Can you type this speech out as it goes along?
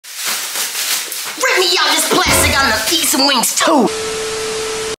Rip me out this plastic, I'm gonna eat some wings too.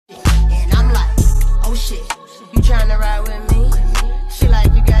 And I'm like, oh shit, you tryna ride with me? She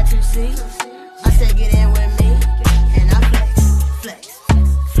like, you got 2 seats. I said, get in with me. And I flex, flex,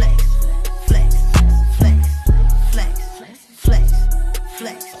 flex, flex, flex, flex, flex,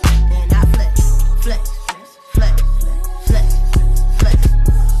 flex. And I flex, flex, flex, flex, flex,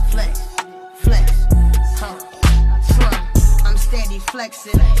 flex, flex. SLUM, I'm steady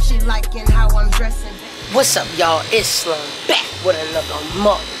flexing. She liking how I'm dressing. What's up, y'all? It's SLUM back with another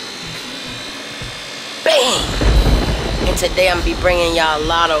mug. Bang! And today I'm gonna be bringing y'all a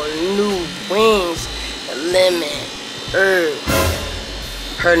lot of new wings. Lemon herb.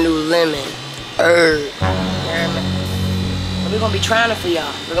 Her new lemon herb. We're gonna be trying it for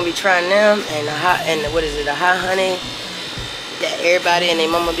y'all. We're gonna be trying them and the hot what is it? The hot honey that everybody and their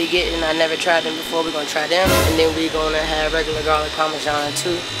mama be getting. I never tried them before. We're gonna try them, and then we're gonna have regular garlic parmesan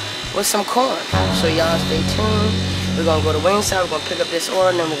too, with some corn. So y'all stay tuned. We're gonna go to Wingstop. We're gonna pick up this order,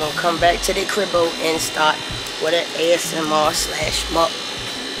 and then we're gonna come back to the cribbo and start with an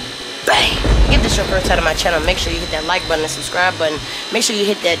ASMR/mukbang. If this is your first time on my channel, make sure you hit that like button and subscribe button. Make sure you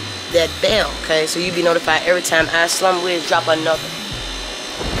hit that bell, okay? So you be notified every time I SLUM Wiz drop another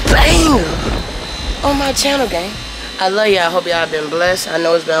banger on my channel, gang. I love y'all. I hope y'all been blessed. I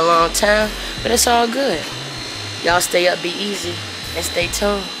know it's been a long time, but it's all good. Y'all stay up, be easy, and stay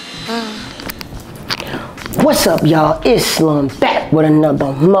tuned. What's up, y'all? It's SLUM back with another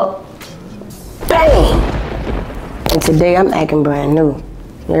mukbang. And today I'm acting brand new.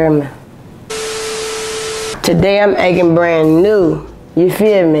 You hear me? Today I'm acting brand new. You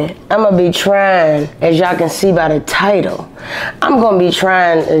feel me? I'm gonna be trying, as y'all can see by the title, I'm gonna be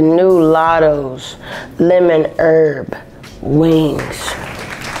trying the new Latto's lemon herb wings.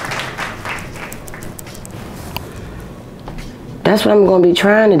 That's what I'm gonna be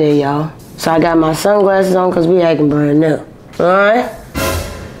trying today, y'all. So I got my sunglasses on because we acting brand new. Alright?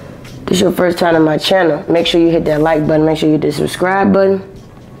 This is your first time on my channel. Make sure you hit that like button, make sure you hit the subscribe button,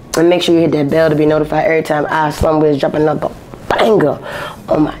 and make sure you hit that bell to be notified every time I SLUM Wiz drop another banger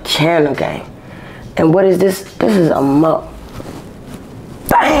on my channel, gang. And what is this? This is a mukbang.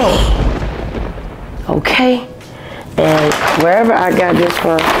 Okay? And wherever I got this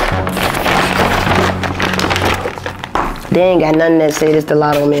from, they ain't got nothing that say this the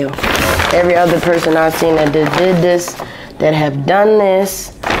Latto meal. Every other person I've seen that did this, that have done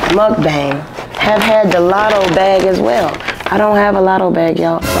this mukbang, have had the Latto bag as well. I don't have a Latto bag,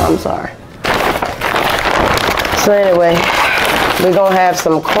 y'all, so I'm sorry. So anyway, we're gonna have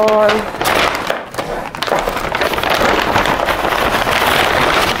some corn.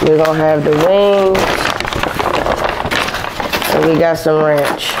 We're gonna have the wings. And we got some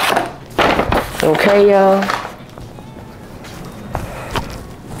ranch. Okay, y'all?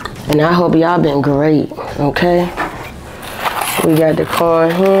 And I hope y'all been great, okay? We got the corn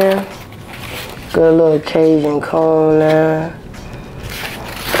here. Good little Cajun corn now.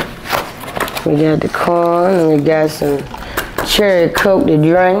 We got the corn, and we got some cherry Coke to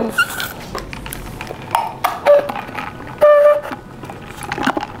drink.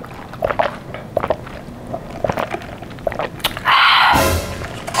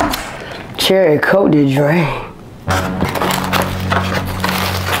 Cherry Coke to drink.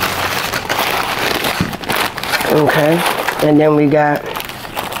 Okay, and then we got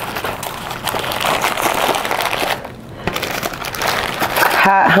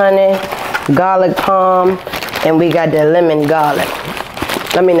hot honey, garlic palm, and we got the lemon garlic.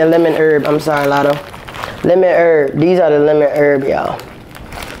 I mean the lemon herb. I'm sorry, Latto. Lemon herb. These are the lemon herb, y'all.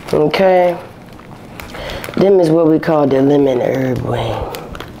 Okay. Them is what we call the lemon herb wing.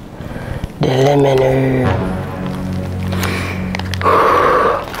 The lemon herb.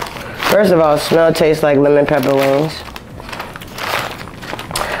 First of all, smell tastes like lemon pepper wings.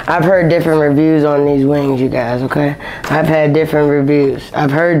 I've heard different reviews on these wings, you guys, okay? I've had different reviews.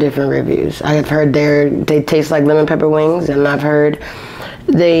 I've heard different reviews. I've heard they taste like lemon pepper wings, and I've heard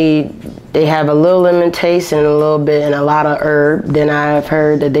they have a little lemon taste and a little bit and a lot of herb. Then I've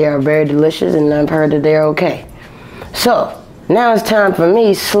heard that they are very delicious, and I've heard that they're okay. So now it's time for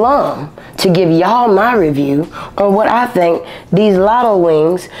me, SLUM, to give y'all my review on what I think these Latto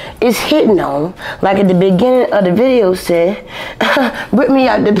wings is hitting on. Like at the beginning of the video said, rip me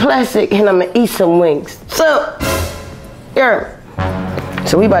out the plastic and I'm gonna eat some wings. So, yeah.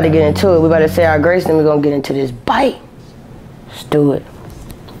 So we about to get into it. We about to say our grace, and we're gonna get into this bite. Let's do it.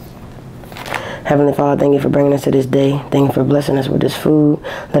 Heavenly Father, thank you for bringing us to this day. Thank you for blessing us with this food.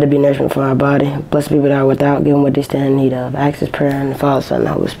 Let it be nourishment for our body. Bless people that are without. Give them what they stand in need of. I ask this prayer in the Father, Son, and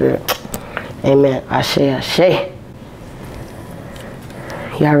the Holy Spirit. Amen. Ashe, ashe.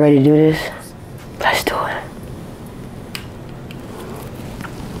 Y'all ready to do this?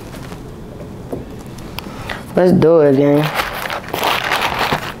 Let's do it, gang.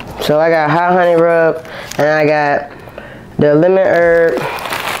 So I got hot honey rub, and I got the lemon herb,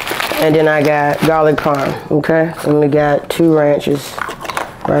 and then I got garlic parm, okay? And we got 2 ranches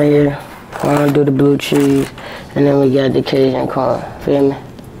right here. I'm gonna do the blue cheese, and then we got the Cajun corn, feel me?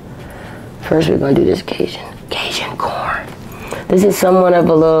 First we're gonna do this Cajun corn. This is somewhat of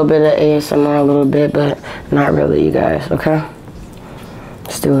a little bit of ASMR, a little bit, but not really, you guys, okay?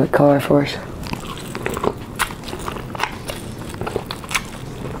 Let's do it, corn first.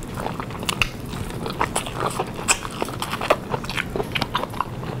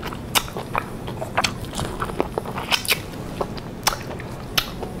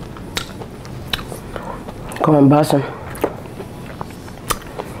 Corn bussin'.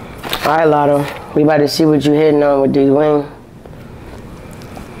 Alright, Latto, we about to see what you hitting on with these wings.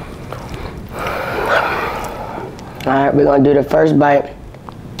 Alright, we're gonna do the first bite.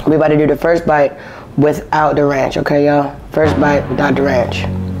 We about to do the first bite without the ranch, okay, y'all? First bite without the ranch.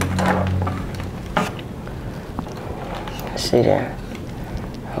 Let's see there.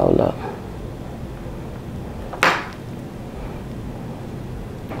 Hold up.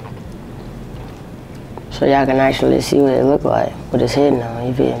 So y'all can actually see what it look like, what it's hitting on,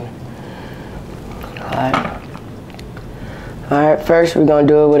 you feel me? Alright. Alright, first we're gonna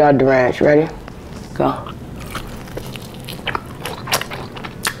do it without the ranch. Ready? Go.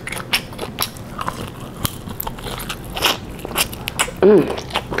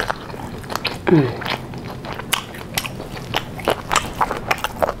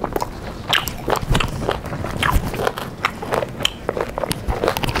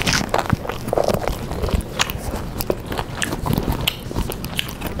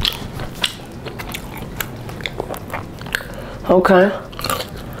 Okay.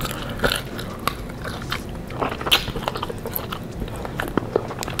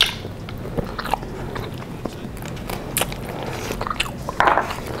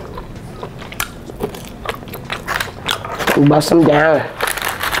 Bust them down.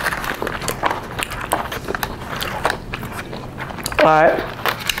 Alright.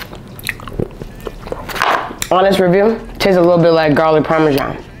 Honest review, tastes a little bit like garlic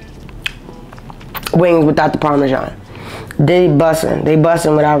parmesan. Wings without the parmesan. They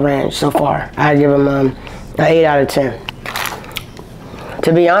bussin' without ranch so far. I give them an 8 out of 10.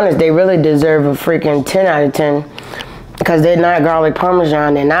 To be honest, they really deserve a freaking 10 out of 10 because they're not garlic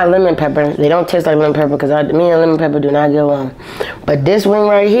parmesan, they're not lemon pepper. They don't taste like lemon pepper because me and lemon pepper do not get along. But this wing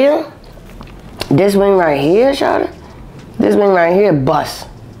right here, shawty, this wing right here bust.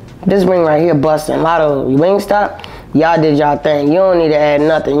 This wing right here bustin'. Latto, Wingstop, y'all did y'all thing. You don't need to add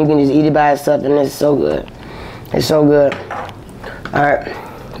nothing. You can just eat it by itself and it's so good. It's so good. Alright,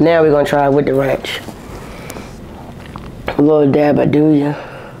 now we're gonna try it with the ranch. A little dab of do ya.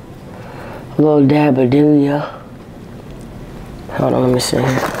 A little dab of do ya. Hold on, let me see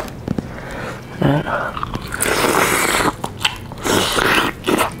here. Alright.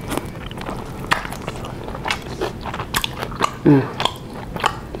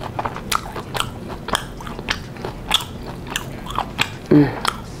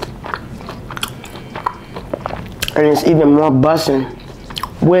 And it's even more bussin'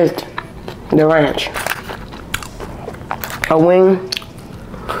 with the ranch. A wing.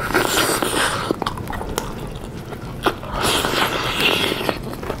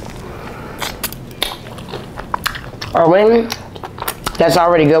 A wing that's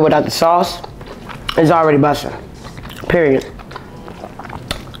already good without the sauce is already bussin'. Period.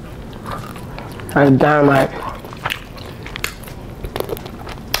 That's dynamite.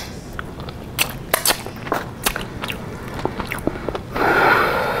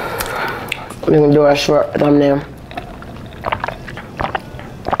 We're gonna do our short thumbnail.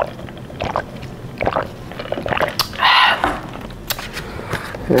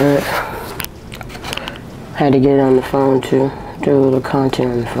 Had to get it on the phone too. Do a little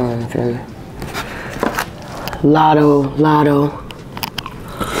content on the phone, feel me? Latto.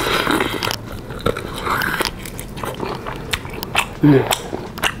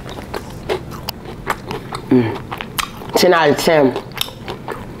 10 out of 10.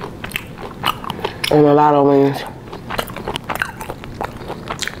 And a lot of wings.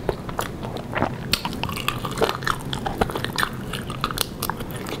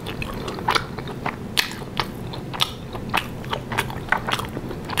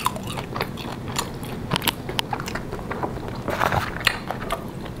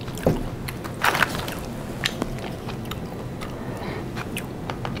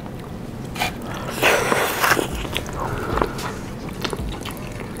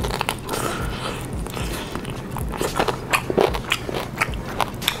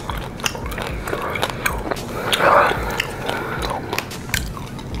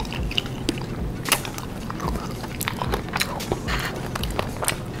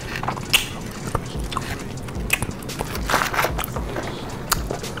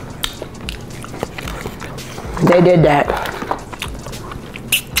 They did that.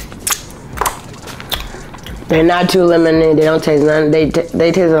 They're not too lemony. They don't taste none. They taste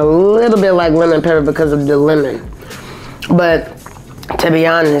a little bit like lemon pepper because of the lemon. But to be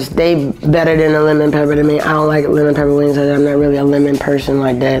honest, they better than a lemon pepper to me. I don't like lemon pepper wings. I'm not really a lemon person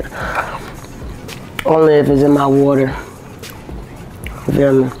like that. Only if it's in my water. You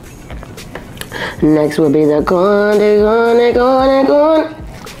feel me? Next will be the corn.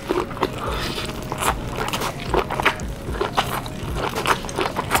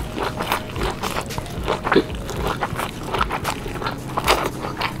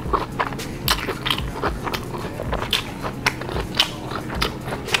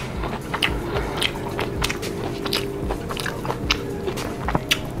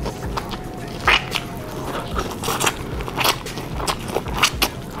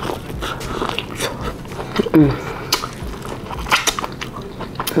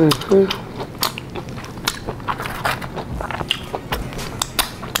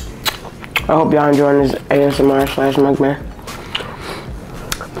 I hope y'all enjoying this ASMR / mukbang.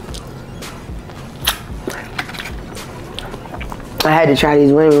 I had to try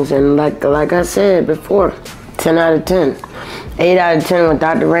these wings, and like I said before, 10 out of 10. 8 out of 10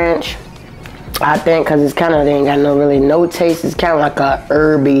 without the ranch. I think, cause it's kind of, they ain't got no taste. It's kind of like a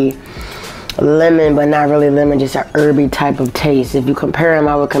herby lemon, but not really lemon, just a herby type of taste. If you compare them,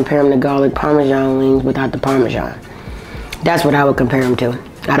 I would compare them to garlic parmesan wings without the parmesan. That's what I would compare them to.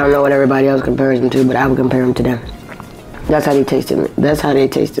 I don't know what everybody else compares them to, but I would compare them to them. That's how they tasted me. That's how they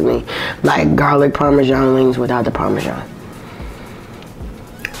tasted me. Like garlic parmesan wings without the parmesan.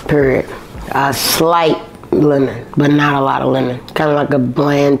 Period. A slight lemon, but not a lot of lemon. Kind of like a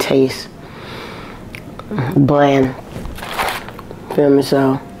bland taste. Bland. Feel me?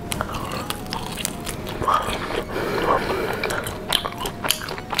 So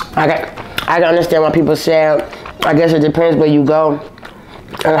I can understand why people say, I guess it depends where you go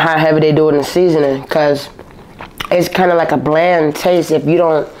and how heavy they do it in seasoning, because it's kind of like a bland taste. If they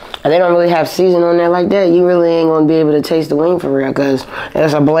don't really have seasoning on there like that, you really ain't gonna be able to taste the wing for real, because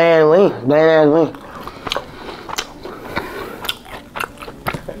it's a bland wing, bland ass wing.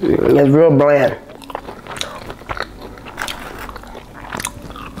 It's real bland.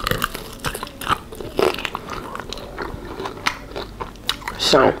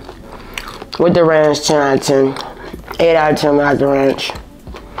 So, with the ranch, 10 out of 10. 8 out of 10 without the ranch.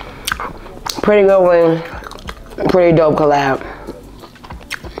 Pretty good wing. Pretty dope collab.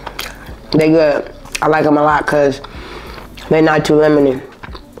 They good. I like them a lot because they're not too lemony.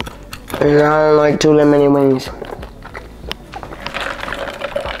 And I don't like too lemony wings.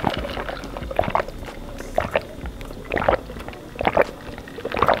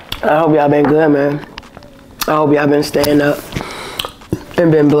 I hope y'all been good, man. I hope y'all been staying up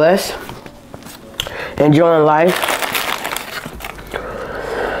and been blessed, enjoying life.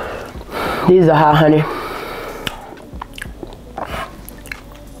 These are hot honey.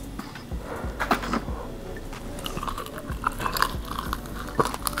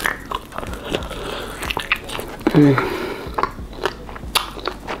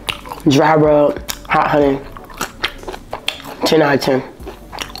 Dry rub, hot honey. 10 out of 10.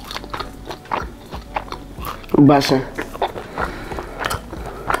 Bussin'.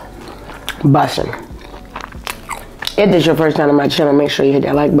 Bussin'. If this is your first time on my channel, make sure you hit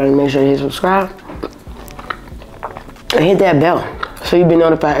that like button, make sure you hit subscribe, and hit that bell so you'll be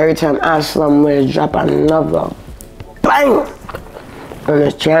notified every time I SLUM with drop another bang on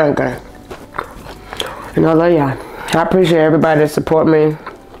this channel, guys. And I love y'all. I appreciate everybody that support me,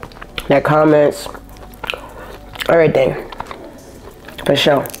 that comments, everything, for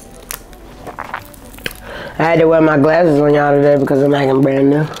sure. I had to wear my glasses on y'all today because I'm acting brand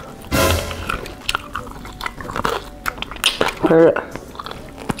new.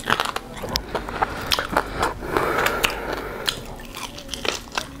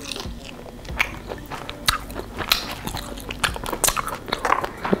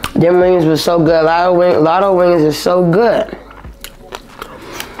 Them wings were so good. Latto wings is so good.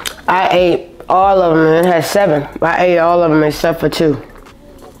 I ate all of them. It had 7. I ate all of them except for 2.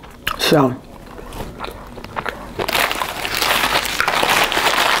 So.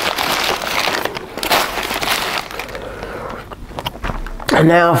 And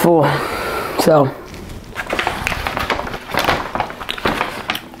now 4. So.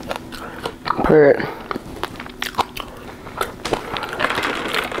 Period.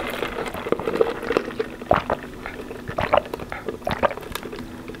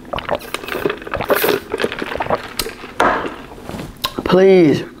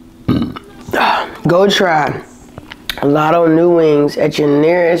 Please go try Latto new wings at your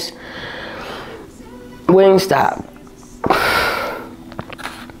nearest Wingstop.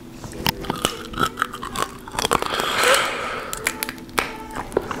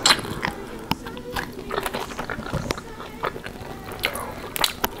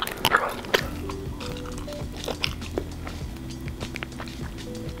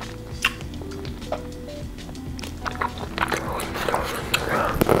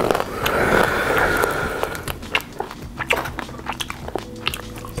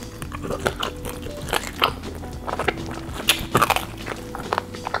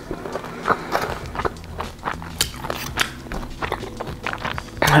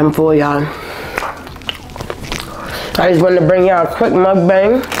 I'm full, y'all. I just wanted to bring y'all a quick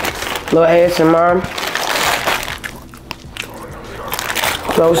mukbang, little ASMR,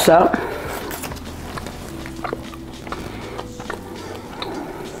 close up.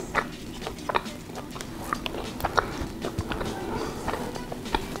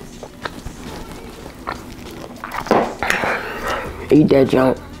 Eat that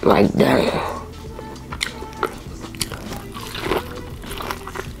junk like that.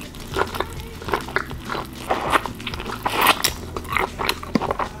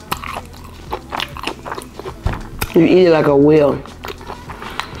 You eat it like a wheel.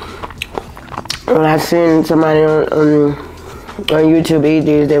 When I seen somebody on YouTube eat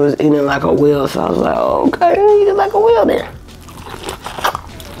these, they was eating it like a wheel. So I was like, oh, okay, eat it like a wheel then.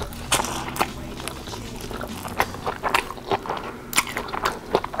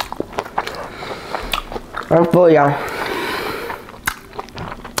 I'm full, y'all.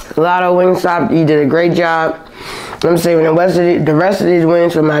 Latto Wingstop, you did a great job. I'm saving the rest of these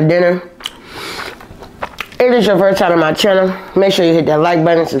wings for my dinner. If this is your first time on my channel, make sure you hit that like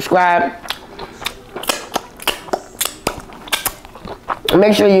button, subscribe.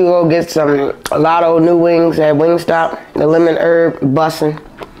 Make sure you go get some Latto new wings at Wingstop. The lemon herb, bussin'.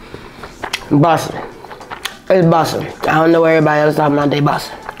 Bussin'. It's bussin'. I don't know what everybody else talking about, they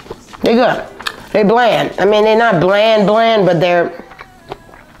bussin'. They good. They bland. I mean, they're not bland, but they're...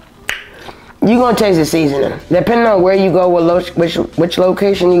 You gonna taste the seasoning. Depending on where you go, which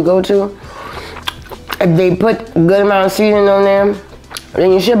location you go to, if they put a good amount of seasoning on them,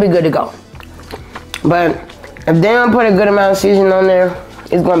 then you should be good to go. But if they don't put a good amount of seasoning on there,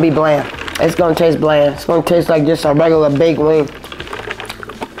 it's gonna be bland. It's gonna taste bland. It's gonna taste like just a regular baked wing.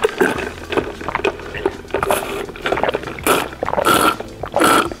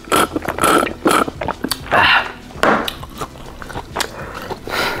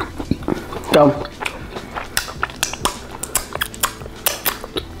 So,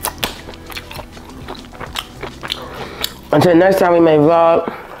 until next time we may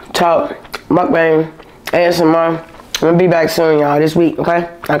vlog, talk, mukbang, ASMR, I'm gonna be back soon, y'all, this week, okay?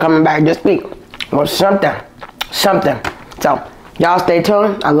 I'm coming back this week with something. So, y'all stay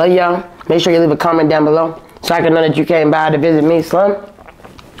tuned. I love y'all. Make sure you leave a comment down below so I can know that you came by to visit me, SLUM.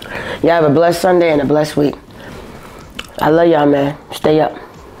 Y'all have a blessed Sunday and a blessed week. I love y'all, man. Stay up.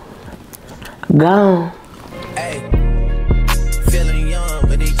 Go. Hey, feeling young,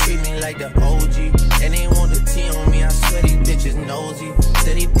 but they treat me like the OG. And they want the T on me, I swear these bitches nosy.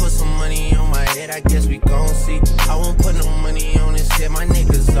 Said he put some money on my head, I guess we gon' see. I won't put no money on his head, my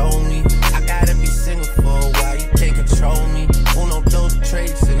niggas owe me. I gotta be single for a while, you can't control me. Uno, those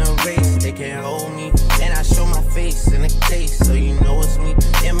traits in a race, they can't hold me. And I show my face in a case, so you know it's me.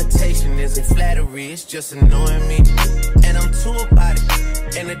 Imitation isn't flattery, it's just annoying me. And I'm too about it.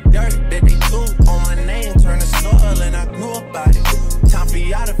 And the dirt that they threw on my name turned to soil, and I grew up about it. Time for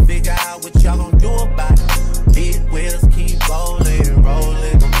y'all to figure out what